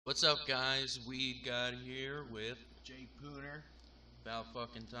What's up, guys? weedgod here with Jakepooner. About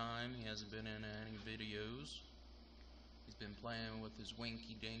fucking time. He hasn't been in any videos. He's been playing with his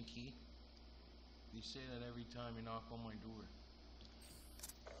winky dinky. You say that every time you knock on my door.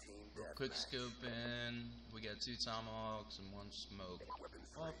 Quick scoping. We got 2 tomahawks and 1 smoke.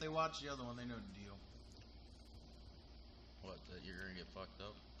 Well, if they watch the other one, they know the deal. What, that you're gonna get fucked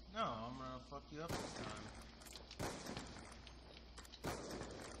up? No, I'm gonna fuck you up this time.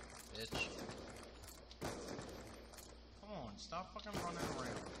 Bitch. Come on, stop fucking running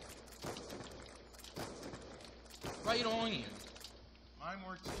around. Right on you. Mine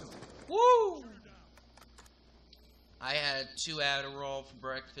were too. Woo! I had 2 Adderall for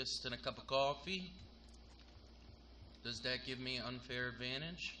breakfast and a cup of coffee. Does that give me an unfair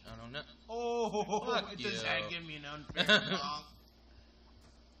advantage? I don't know. Oh, Fuck does you. that give me an unfair knock?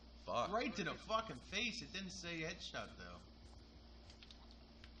 Fuck. Right to the fucking face. It didn't say headshot though.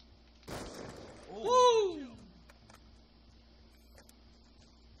 Oh. Woo!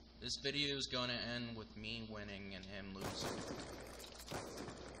 This video is gonna end with me winning and him losing.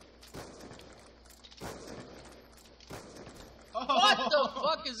 What the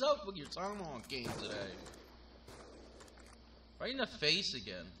fuck is up with your tomahawk game today? Right in the face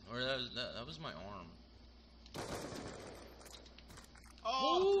again. Or that was my arm.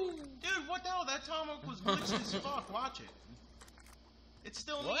 Oh, Ooh. dude, what the hell? That tomahawk was glitched as fuck. Watch it. It's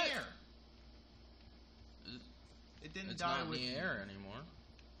still in What? the air. It didn't It's die not in with the you. air anymore.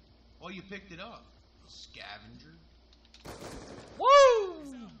 Well, you picked it up. Scavenger.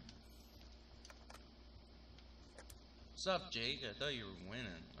 Woo! What's up, Jake? I thought you were winning.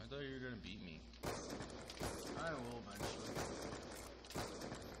 I thought you were gonna beat me. I will eventually.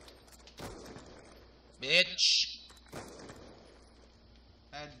 Bitch!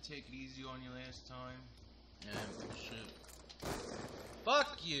 Had to take it easy on you last time. Yeah, bullshit.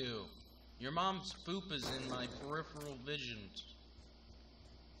 Fuck you! Your mom's poop is in my peripheral vision.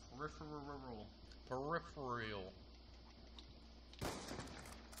 Peripheral. Peripheral.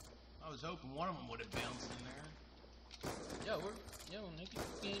 I was hoping one of them would have bounced in there. Yo, nigga,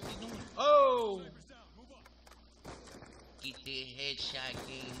 what you doing? Oh! Get that headshot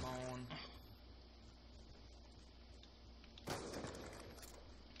game on.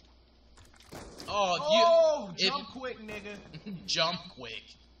 Oh, jump quick, nigga. Jump quick.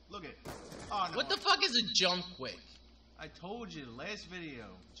 Look at. Oh, no. What the fuck is a jump quick? I told you last video.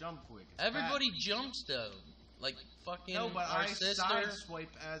 Jump quick. It's Everybody bad. jumps though. Like fucking No, but our I sister. sideswipe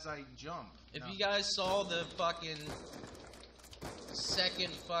as I jump. If No. you guys saw the fucking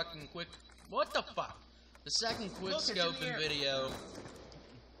second fucking quick, what the fuck? The second quick Look, it's in the scoping air. video,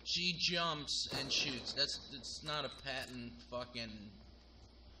 she jumps and shoots. It's not a patent fucking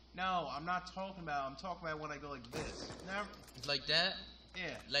No, I'm not talking about. I'm talking about when I go like this. Never. like that.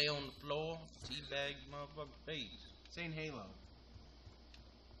 Yeah. Lay on the floor, teabag motherfucking face. Same Halo.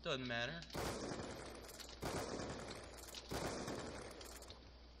 Doesn't matter.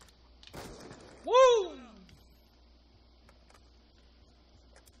 Woo!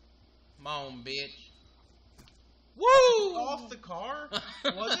 Come on, bitch. Woo! Off the car?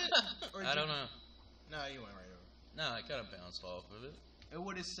 Was it? Or I don't know. No, you went right over. No, I kind of bounced off of it. It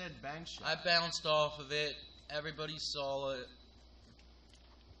would have said bank shot. I bounced off of it. Everybody saw it.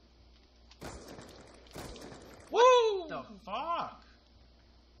 Woo! The fuck?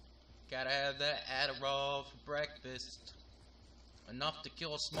 Gotta have that Adderall for breakfast. Enough to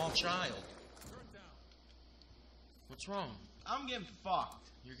kill a small child. What's wrong? I'm getting fucked.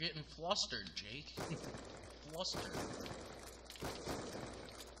 You're getting flustered, Jake. Flustered.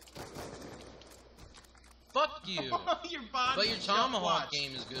 Fuck you. Your body. But your just tomahawk watch.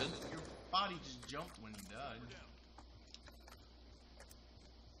 game is good. Your body just jumped when you died.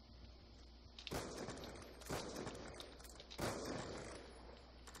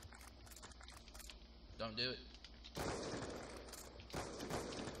 Don't do it.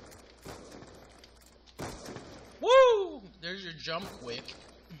 Woo! There's your jump quick.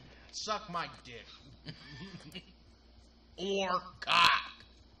 Suck my dick. Or cock.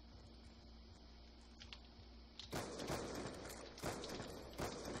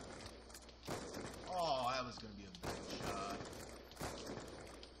 Oh, that was gonna be a big shot.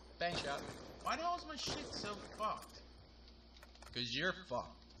 Bang shot. Why the hell is my shit so fucked? Cause you're fucked.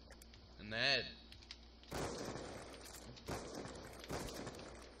 In the head.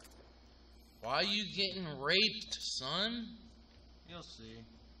 Why are you getting raped, son? You'll see.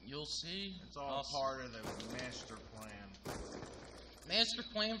 You'll see. It's all part of the master plan. Master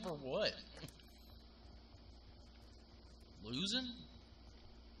plan for what? Losing?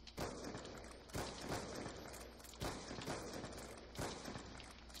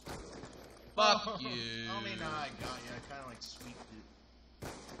 Fuck you. I mean, I got you. I kind of like sweeped it.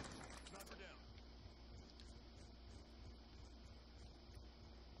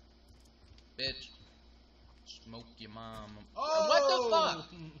 Bitch. Smoke your mama. Oh! What the fuck?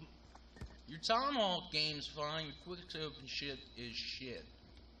 Your tomahawk game's fine. Your quick open shit is shit.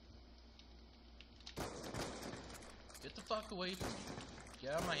 Get the fuck away from me.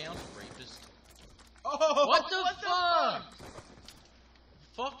 Get out of my house, rapist. Oh! What the fuck?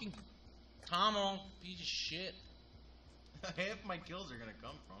 Fucking tomahawk piece of shit. Half my kills are gonna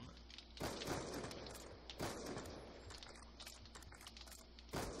come from it.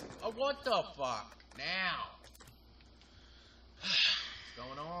 Oh, what the fuck? Now. What's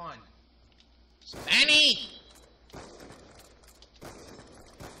going on? Spanny!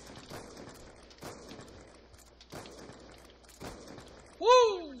 Woo!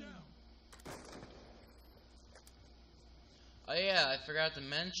 Oh yeah, I forgot to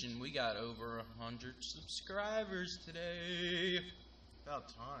mention we got over 100 subscribers today. About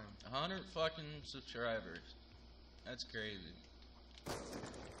time. 100 fucking subscribers. That's crazy.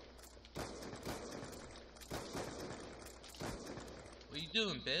 What you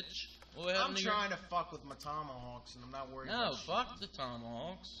doing, bitch? What I'm trying to fuck with my tomahawks, and I'm not worried about No, shit. fuck the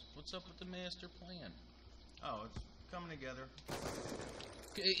tomahawks. What's up with the master plan? Oh, it's coming together.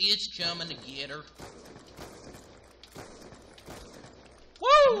 It's coming together.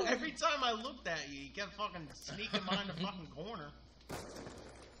 Woo! Every time I looked at you, you kept fucking sneaking behind the fucking corner.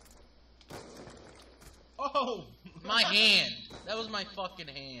 Oh! My hand. That was my fucking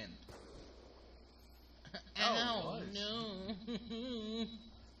hand. Oh, Ow, no.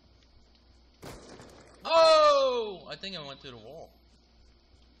 Oh! I think I went through the wall.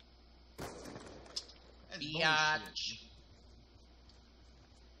 That's Biatch. bullshit.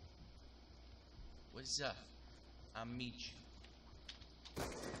 What's up? I'll meet you.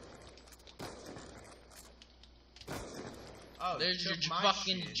 Oh, There's your took my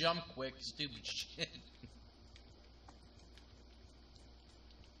fucking shit. jump quick, stupid shit.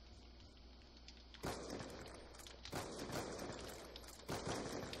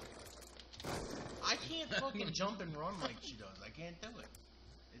 I can't fucking jump and run like she does. I can't do it.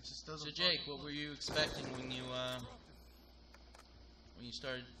 It just doesn't. So Jake, what were you expecting when you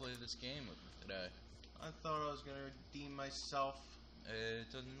started to play this game with me today? I thought I was gonna redeem myself.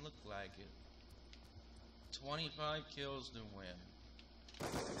 It doesn't look like it. 25 kills to win.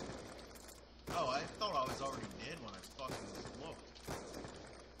 Oh, I thought I was already dead when I fucking looked.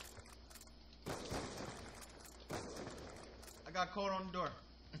 I got caught on the door.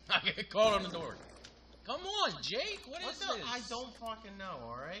 I get caught on the door. Come on, Jake. What What's is up? this? I don't fucking know.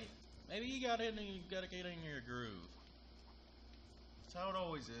 All right. Maybe you gotta get in your groove. That's how it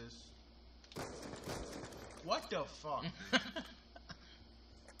always is. What the fuck?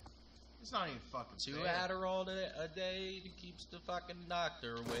 It's not even fucking Two fair. Adderall a day keeps the fucking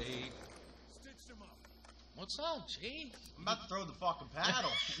doctor away. What's up, Jake? I'm about to throw the fucking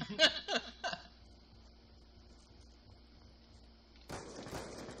paddle.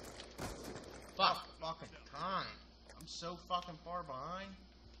 Fuck. Fucking time. I'm so fucking far behind.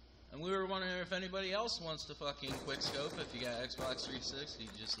 And we were wondering if anybody else wants to fucking quickscope. If you got Xbox 360,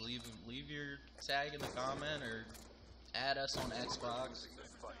 just leave your tag in the comment or add us on Xbox,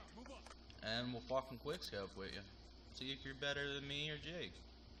 and we'll fucking quickscope with you. See if you're better than me or Jake.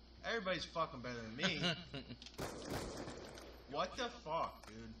 Everybody's fucking better than me. What the fuck,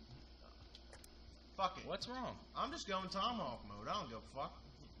 dude? Fuck it. What's wrong? I'm just going tomahawk mode. I don't give a fuck.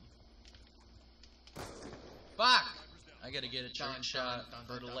 Fuck! I gotta get a trick Dun, shot dun,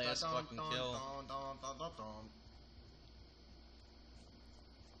 for dun, the dun, last dun, fucking dun, kill. dun, dun, dun, dun, dun.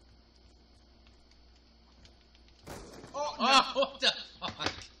 Oh, no. Oh, what the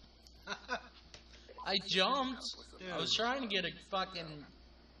fuck? I jumped. Dude. I was trying to get a fucking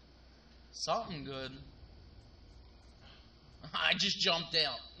something good. I just jumped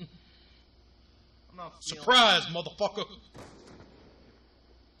out. I'm not feeling Surprise, motherfucker!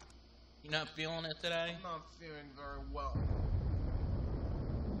 You not feeling it today? I'm not feeling very well.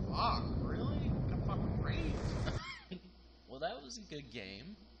 Fuck, really? Got fucking raped. Well, that was a good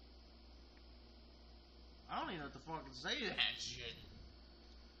game. I don't even know what to fucking say to that shit.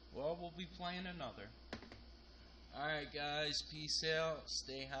 Well, we'll be playing another. Alright, guys. Peace out.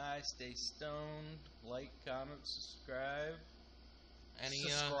 Stay high. Stay stoned. Like, comment, subscribe. Any,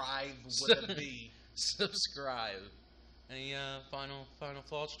 Subscribe with a B. subscribe. Any, final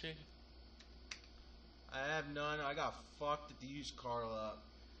thoughts, Jake? I have none. I got fucked at the used car lot.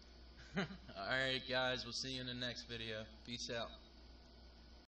 Alright, guys. We'll see you in the next video. Peace out.